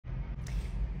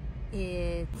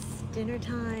It's dinner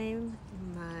time.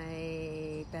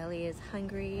 My belly is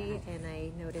hungry, and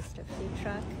I noticed a food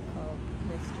truck called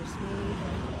Mr. Smooth,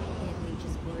 and we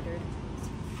just ordered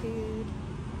some food.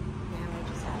 Now I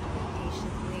just have to wait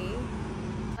patiently.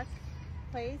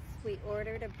 Place, we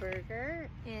ordered a burger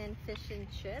and fish and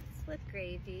chips with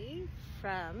gravy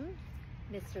from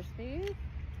Mr. Smooth.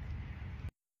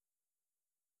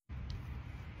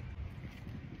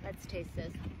 Let's taste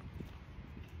this.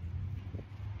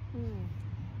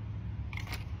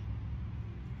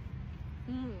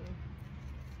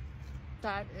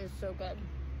 That is so good.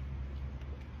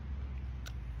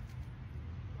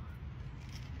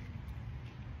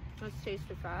 Let's taste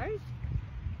the fries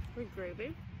with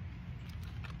gravy.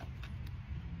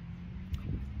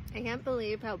 I can't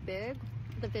believe how big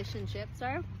the fish and chips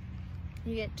are.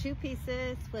 You get 2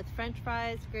 pieces with French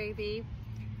fries, gravy,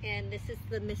 and this is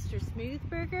the Mr. Smooth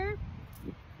burger.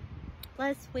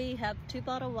 Plus we have 2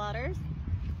 bottled waters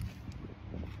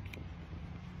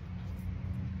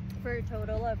for a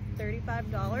total of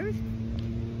 $35.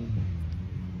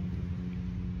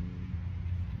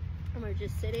 And we're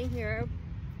just sitting here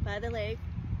by the lake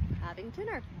having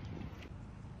dinner.